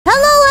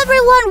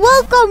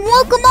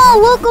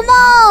Welcome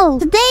all!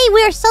 Today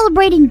we are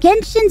celebrating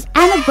Genshin's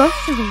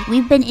anniversary.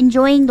 We've been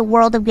enjoying the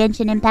world of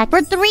Genshin Impact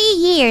for 3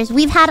 years.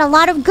 We've had a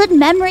lot of good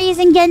memories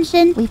in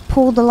Genshin. We've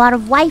pulled a lot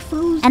of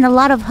waifus and a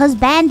lot of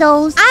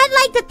husbandos. I'd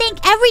like to think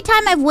every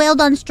time I've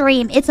wailed on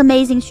stream, it's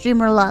amazing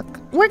streamer luck.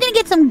 We're gonna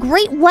get some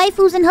great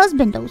waifus and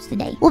husbandos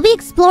today. We'll be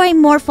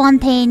exploring more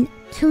Fontaine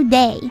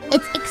today.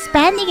 It's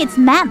expanding its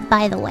map,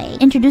 by the way.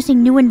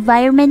 Introducing new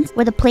environments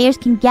where the players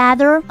can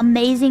gather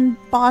amazing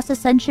boss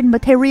ascension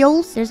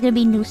materials. There's gonna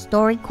be new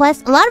story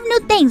quests. A lot of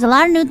new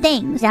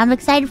things. I'm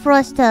excited for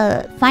us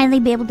to finally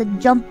be able to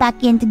jump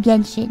back into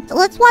Genshin. So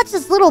let's watch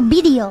this little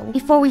video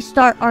before we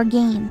start our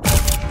game.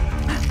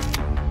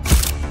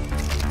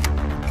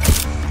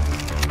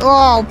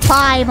 Oh,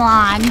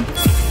 Paimon.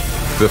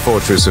 The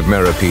fortress of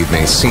Meripede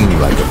may seem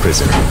like a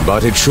prison,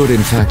 but it should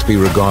in fact be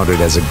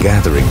regarded as a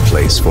gathering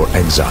place for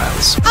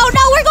exiles. Oh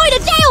no, we're going to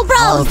jail,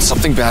 bro!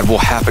 Something bad will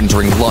happen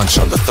during lunch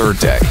on the 3rd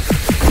day.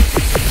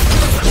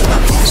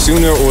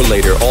 Sooner or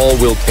later, all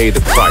will pay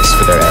the price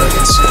for their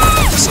arrogance.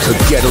 This could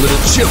get a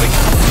little chilly.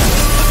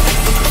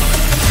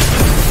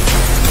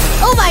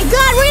 Oh my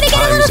god, we're gonna get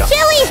a little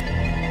chilly!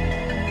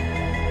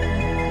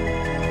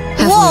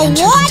 Have we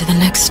entered into the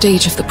next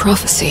stage of the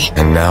prophecy?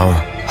 And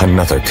now,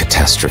 another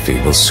catastrophe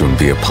will soon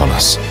be upon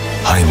us.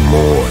 I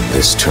mourn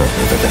this turn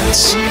of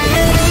events.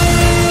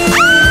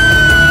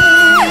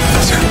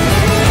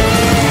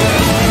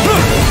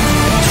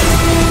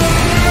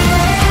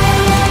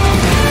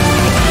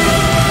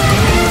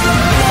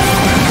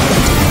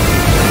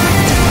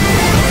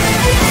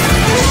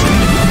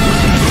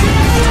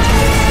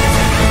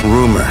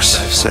 Rumors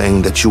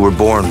saying that you were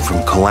born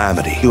from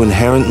calamity. You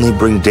inherently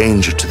bring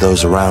danger to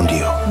those around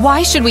you.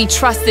 Why should we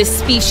trust this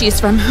species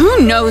from who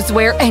knows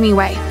where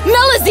anyway?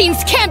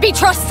 Melazines can't be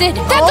trusted!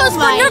 That goes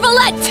for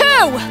Nervalette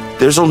too!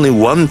 There's only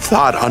one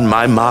thought on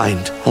my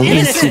mind.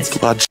 Only through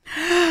blood.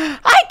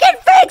 I can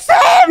fix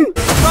him!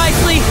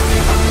 Risley,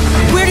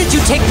 where did you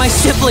take my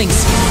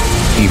siblings?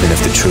 Even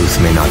if the truth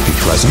may not be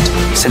pleasant,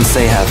 since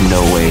they have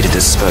no way to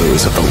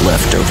dispose of the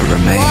leftover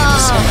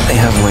remains, they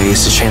have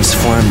ways to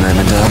transform them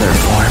into other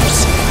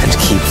forms and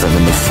keep them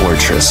in the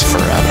fortress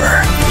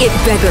forever. It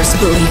beggars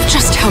belief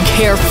just how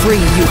carefree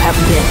you have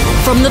been.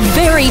 From the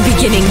very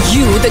beginning,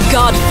 you, the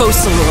god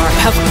Focalor,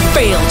 have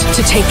failed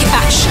to take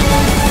action.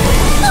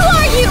 Who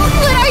are you?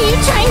 What are you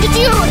trying to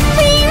do?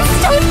 Please,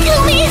 don't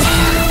kill me!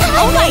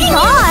 Oh my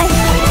god!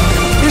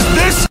 Is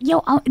this?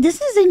 Yo, this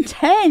is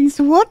intense.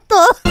 What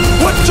the?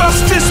 What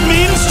justice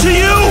means to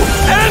you?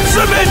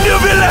 Answer me,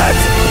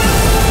 Nervalette!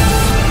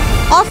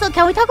 Also,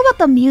 can we talk about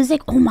the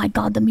music? Oh my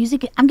god, the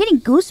music. I'm getting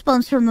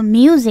goosebumps from the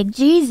music.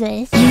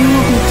 Jesus. You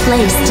will be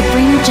placed to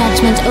bring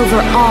judgment over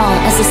all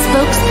as a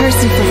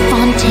spokesperson for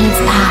Fontaine's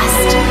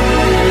past.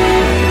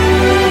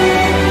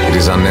 It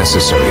is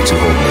unnecessary to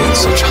hold me in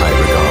such high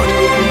regard.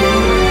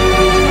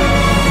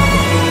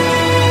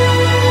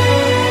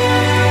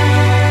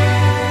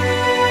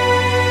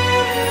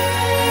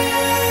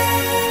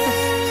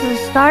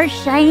 Stars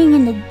shining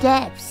in the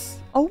depths.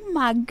 Oh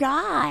my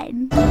god.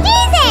 Jesus!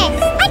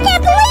 I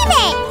can't believe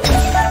it!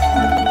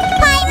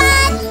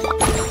 Paimon!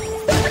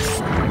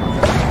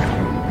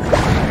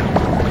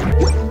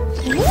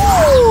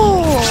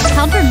 Ooh!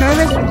 Counter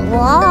nervous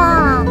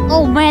block.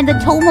 Oh man, the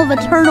Tome of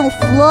Eternal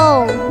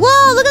Flow.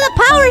 Whoa, look at the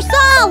power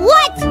saw!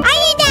 What? I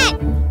need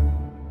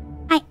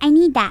that! I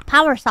need that.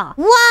 Power saw.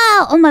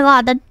 Wow! Oh my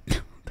god, the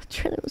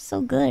trailer was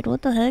so good.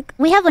 What the heck?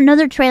 We have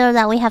another trailer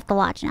that we have to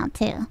watch now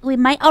too. We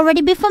might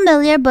already be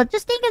familiar, but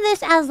just think of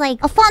this as like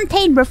a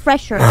Fontaine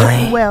refresher,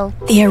 if you will.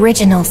 The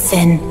original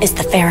sin is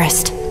the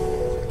fairest.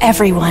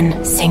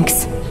 Everyone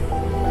sinks.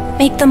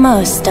 Make the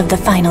most of the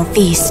final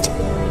feast.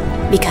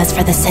 Because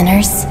for the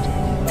sinners,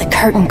 the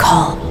curtain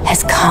call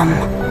has come.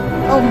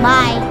 Oh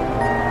my.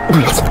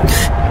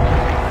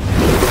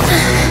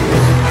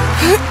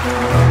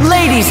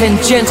 Ladies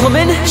and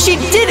gentlemen, she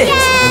did it!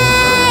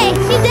 Yay!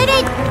 She did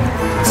it!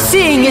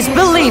 Seeing is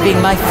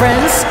believing, my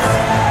friends.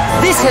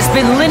 This has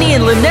been Linny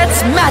and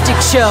Lynette's magic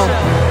show.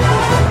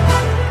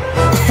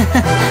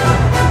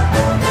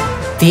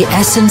 The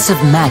essence of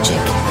magic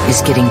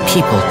is getting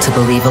people to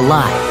believe a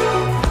lie.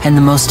 And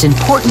the most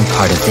important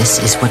part of this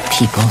is what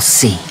people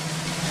see.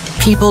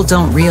 People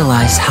don't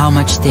realize how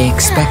much they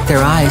expect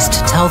their eyes to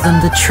tell them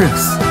the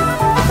truth.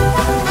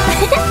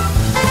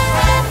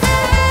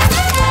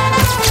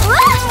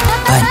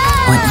 But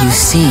what you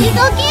see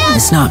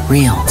is not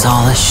real. It's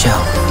all a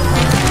show.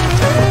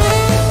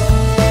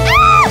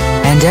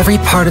 And every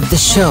part of the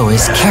show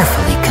is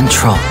carefully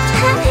controlled.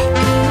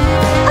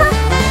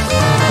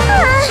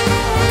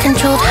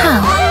 Controlled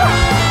how?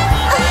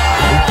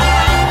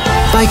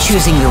 By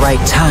choosing the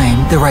right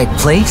time, the right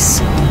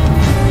place,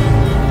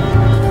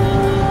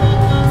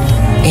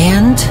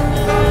 and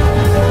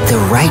the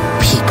right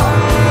people.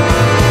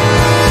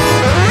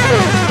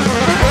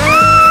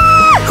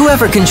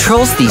 Whoever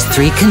controls these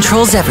three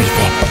controls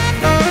everything.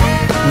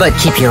 But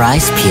keep your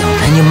eyes peeled,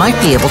 and you might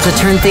be able to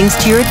turn things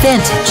to your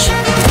advantage.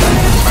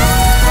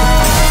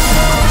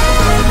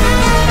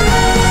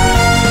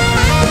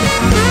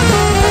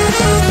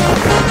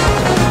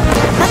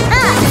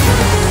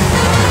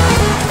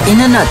 In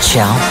a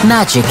nutshell,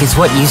 magic is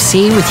what you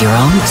see with your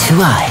own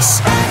 2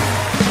 eyes.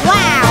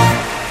 Wow.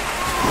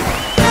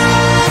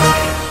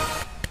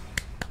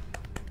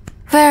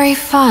 Very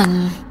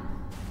fun.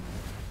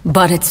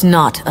 But it's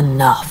not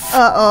enough.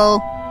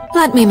 Uh-oh.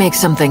 Let me make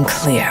something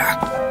clear.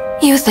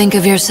 You think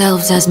of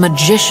yourselves as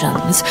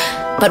magicians,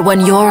 but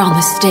when you're on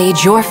the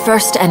stage, you're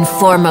first and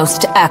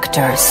foremost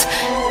actors.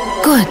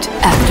 Good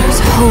actors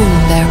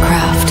hone their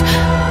craft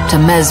to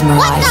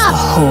mesmerize the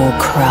whole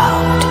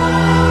crowd.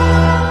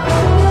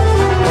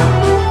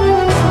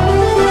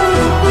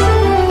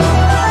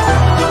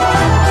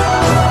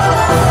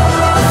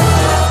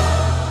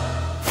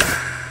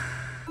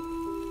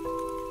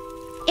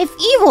 If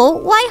evil,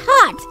 why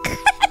hot?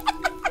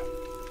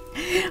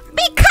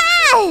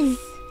 Because!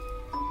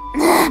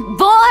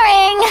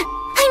 Boring!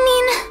 I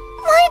mean,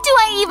 why do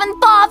I even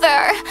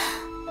bother?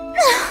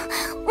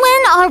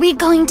 When are we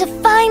going to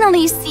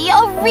finally see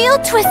a real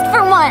twist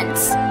for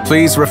once?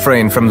 Please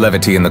refrain from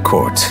levity in the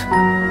court.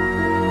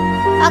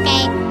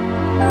 Okay.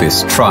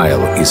 This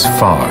trial is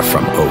far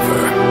from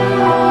over.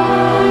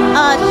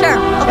 Sure.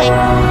 Okay.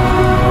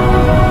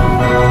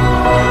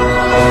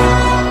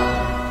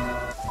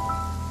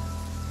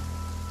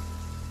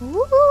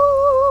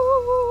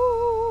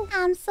 Ooh,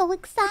 I'm so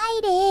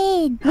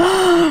excited.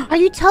 Are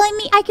you telling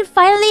me I can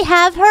finally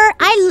have her?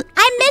 I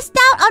missed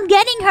out on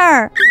getting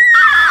her.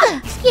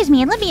 Excuse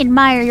me, let me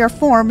admire your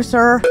form,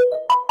 sir.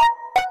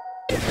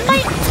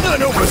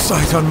 An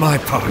oversight on my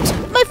part.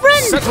 My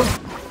friend! Settle.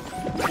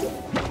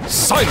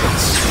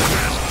 Silence!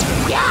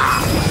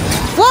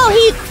 Whoa,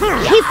 he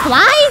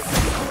flies?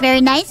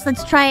 Very nice.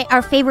 Let's try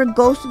our favorite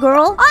ghost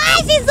girl.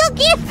 Oh, she's so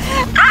cute!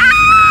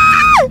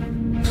 Ah!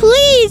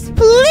 Please,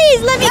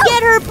 please, let me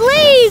get her,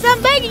 please!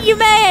 I'm begging you,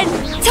 man!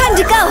 Time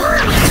to go!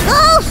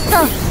 Ghost!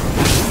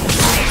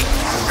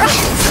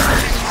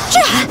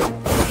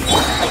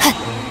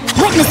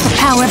 Witness the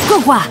power of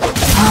Gugwa!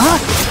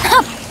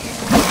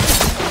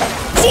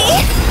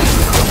 See?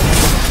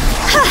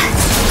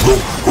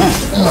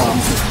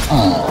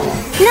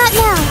 Not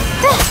now!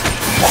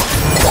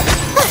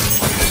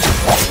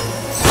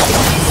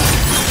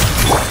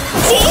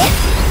 See?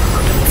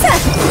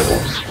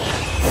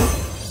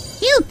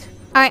 Cute!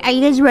 Alright, are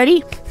you guys ready?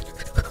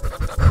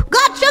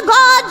 Gotcha,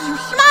 gods! You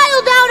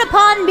smile down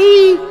upon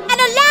me and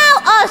allow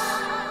us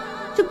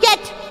to get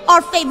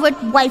our favorite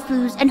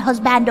waifus and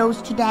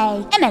husbandos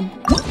today. Amen.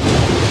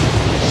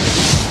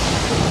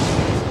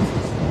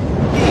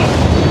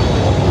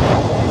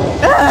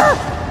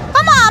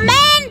 Come on,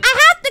 man! I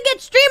have to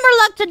get streamer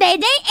luck today.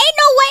 There ain't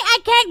no way I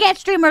can't get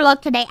streamer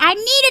luck today. I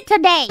need it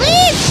today.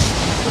 Please!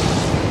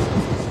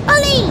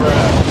 Please!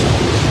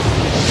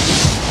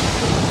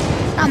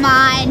 Come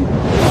on.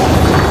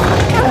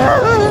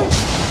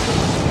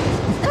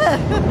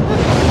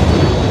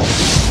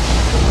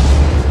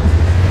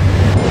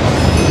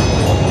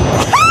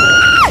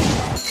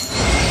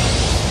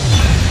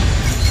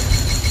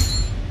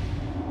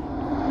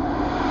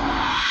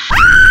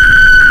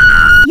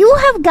 You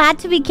have got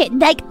to be kidding.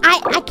 Like,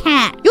 I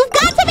can't. You've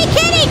got to be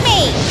kidding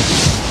me!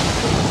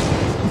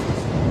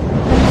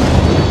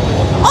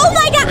 Oh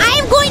my god, I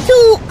am going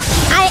to...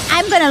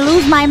 I'm gonna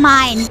lose my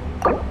mind.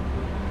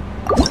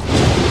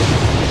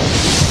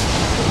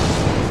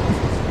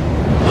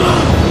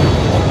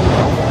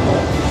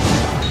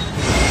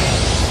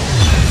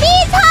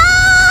 She's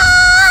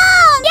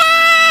home! Yeah!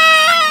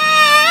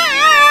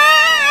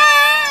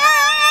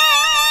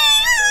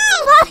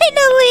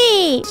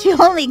 Finally! She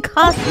only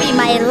cost me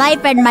my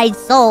life and my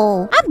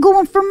soul. I'm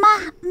going for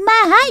my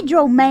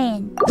Hydro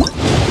Man.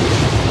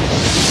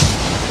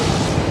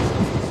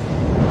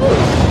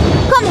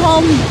 Come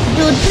home,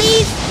 dude,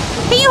 please.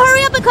 Can you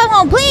hurry up and come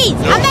home, please?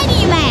 I'm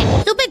begging you,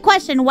 man. Stupid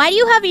question. Why do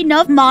you have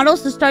enough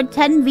models to start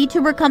 10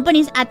 VTuber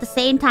companies at the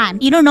same time?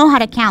 You don't know how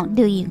to count,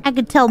 do you? I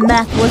could tell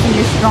math wasn't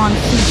your strong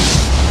suit.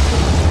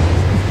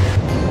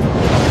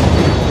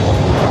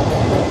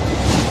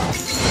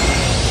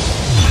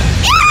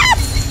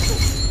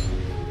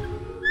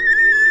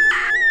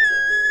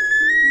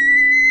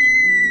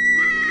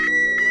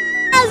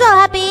 I'm so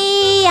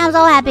happy, I'm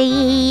so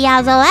happy,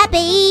 I'm so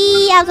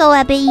happy, I'm so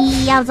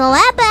happy, I'm so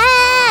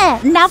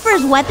happy. Now for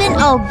his weapon?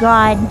 Oh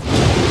god.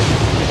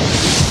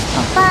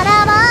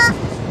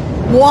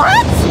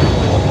 What?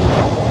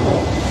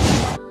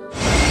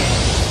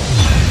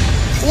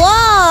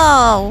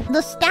 Whoa!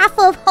 The Staff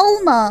of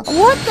Homa.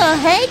 What the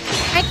heck?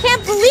 I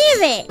can't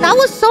believe it. That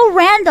was so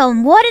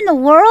random. What in the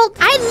world?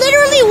 I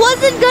literally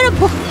wasn't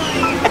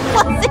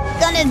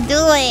gonna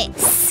do it.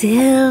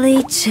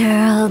 Silly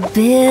churl,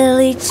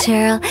 Billy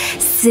churl,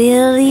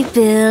 silly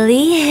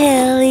Billy,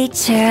 hilly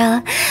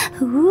churl.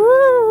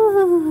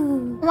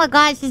 Ooh. Oh my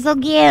gosh, she's so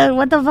cute.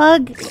 What the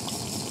fuck?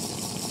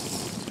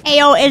 Hey,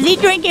 yo, is he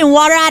drinking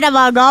water out of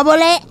a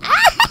goblet?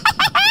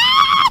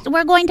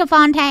 We're going to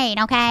Fontaine,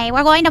 okay?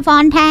 We're going to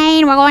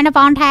Fontaine. We're going to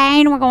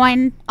Fontaine. We're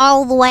going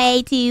all the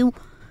way to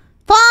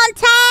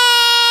Fontaine!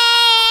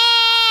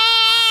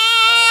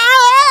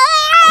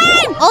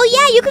 Oh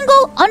yeah, you can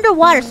go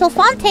underwater. So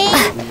Fontaine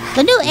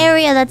The new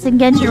area that's in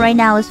Genshin right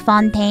now is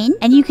Fontaine.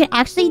 And you can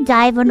actually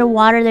dive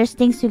underwater. There's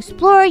things to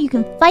explore. You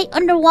can fight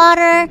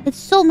underwater. It's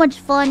so much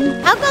fun.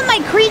 How come my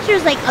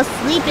creature's like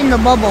asleep in the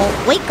bubble?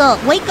 Wake up,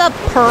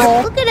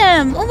 Pearl. Look at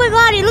him. Oh my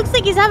god, he looks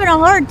like he's having a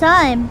hard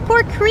time.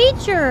 Poor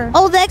creature.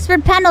 Oh, the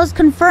expert panel has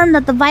confirmed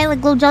that the violet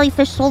glow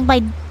jellyfish sold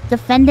by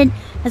defendant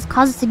has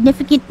caused a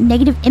significant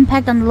negative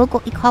impact on the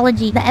local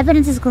ecology. The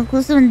evidence is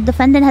conclusive and the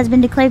defendant has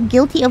been declared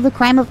guilty of the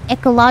crime of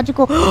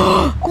ecological...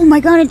 Oh my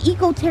god, an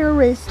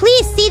eco-terrorist.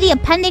 Please see the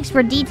appendix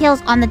for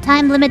details on the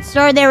time limit,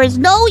 sir. There is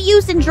no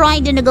use in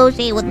trying to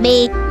negotiate with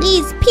me.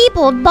 These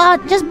people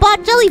just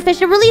bought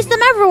jellyfish and released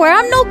them everywhere.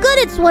 I'm no good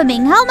at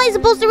swimming. How am I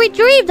supposed to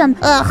retrieve them?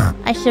 Ugh,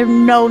 I should have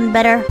known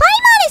better.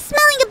 Paimon is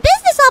smelling a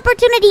business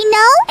opportunity,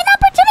 no? An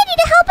opportunity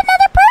to help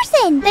another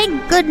person.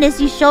 Thank goodness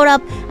you showed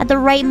up at the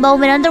right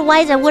moment.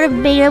 Otherwise, I would have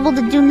been able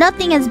to do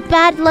nothing as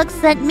bad luck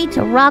sent me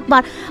to rock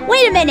bottom.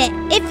 Wait a minute.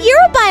 If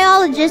you're a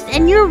biologist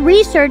and you're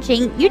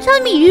researching, you're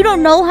telling me you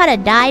don't know how to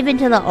dive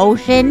into the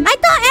ocean? I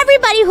thought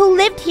everybody who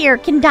lived here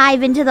can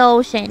dive into the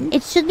ocean.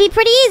 It should be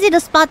pretty easy to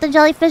spot the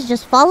jellyfish.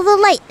 Just follow the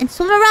light and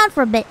swim around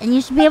for a bit and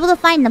you should be able to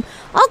find them.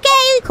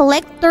 Okay.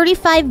 Collect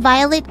 35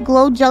 violet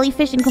glow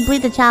jellyfish and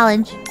complete the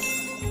challenge.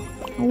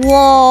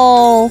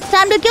 Whoa.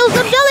 Time to kill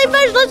some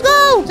jellyfish. Let's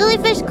go.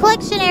 Jellyfish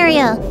collection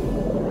area.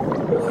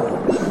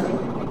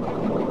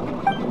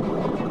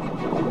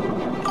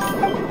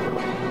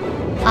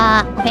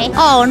 Okay.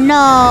 Oh,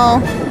 no.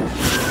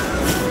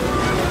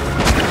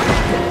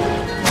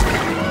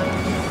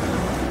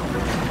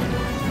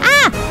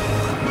 Ah!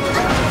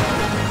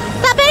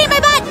 Stop hitting my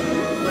butt!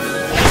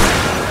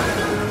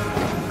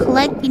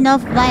 Collect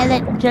enough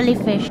violet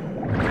jellyfish.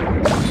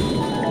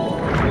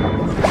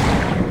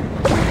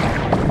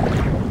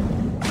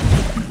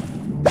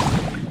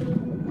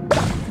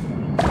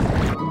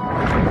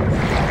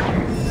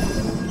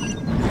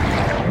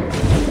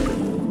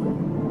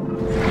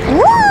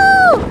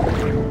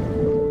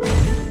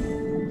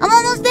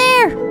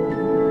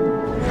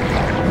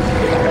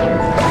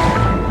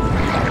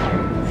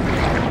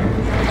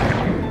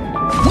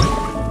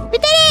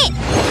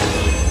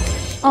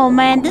 Oh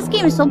man, this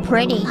game is so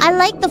pretty. I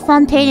like the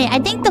Fontaine. I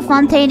think the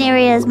Fontaine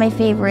area is my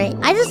favorite.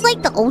 I just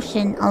like the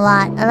ocean a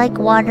lot. I like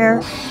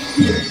water.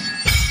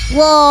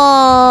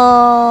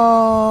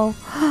 Whoa.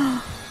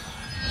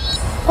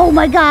 Oh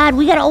my god,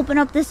 we gotta open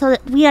up this so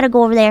that we gotta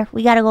go over there.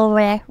 We gotta go over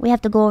there. We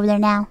have to go over there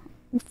now.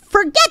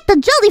 Forget the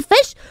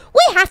jellyfish.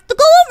 We have to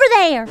go over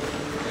there.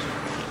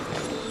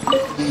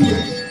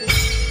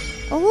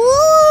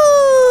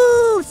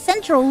 Ooh,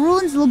 Central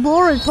Ruins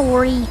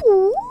Laboratory.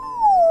 Ooh.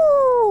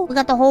 We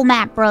got the whole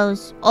map,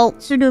 bros. Oh,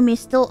 Tsunumi is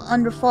still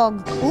under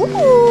fog.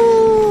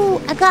 Ooh,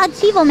 I got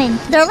achievement.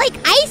 They're like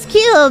ice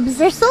cubes.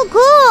 They're so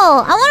cool.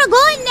 I want to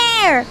go in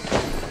there. I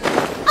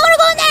want to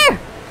go in there.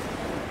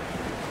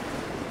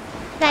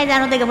 Guys, I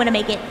don't think I'm going to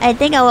make it. I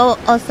think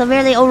I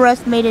severely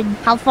overestimated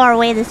how far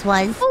away this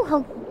was.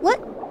 Oh, what?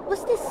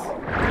 What's this?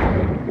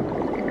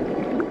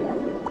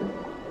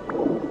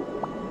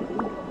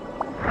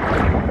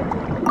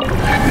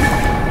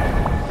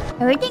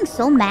 Everything's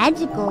so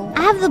magical.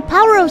 I have the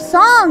power of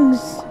songs.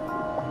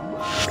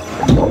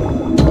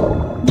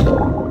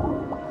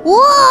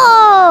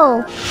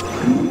 Whoa!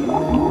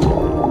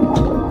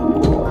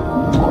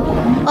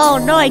 Oh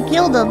no, I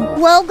killed him.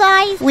 Well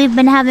guys, we've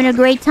been having a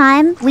great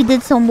time. We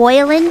did some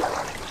whaling.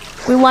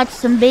 We watched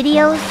some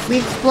videos. We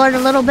explored a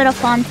little bit of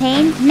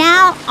Fontaine.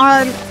 Now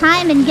our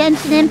time in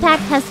Genshin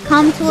Impact has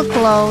come to a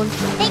close.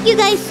 Thank you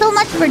guys so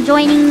much for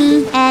joining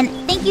me. And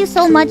thank you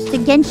so much to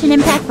Genshin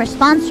Impact for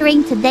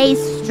sponsoring today's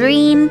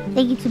stream.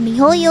 Thank you to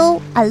MiHoYo.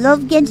 I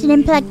love Genshin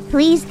Impact.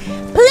 Please,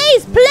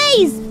 please,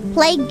 please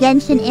play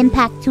Genshin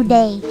Impact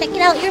today. Check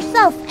it out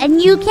yourself. And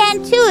you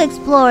can too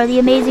explore the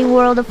amazing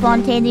world of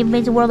Fontaine, the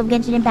amazing world of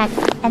Genshin Impact.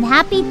 And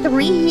happy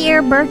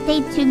 3-year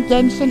birthday to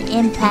Genshin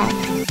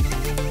Impact.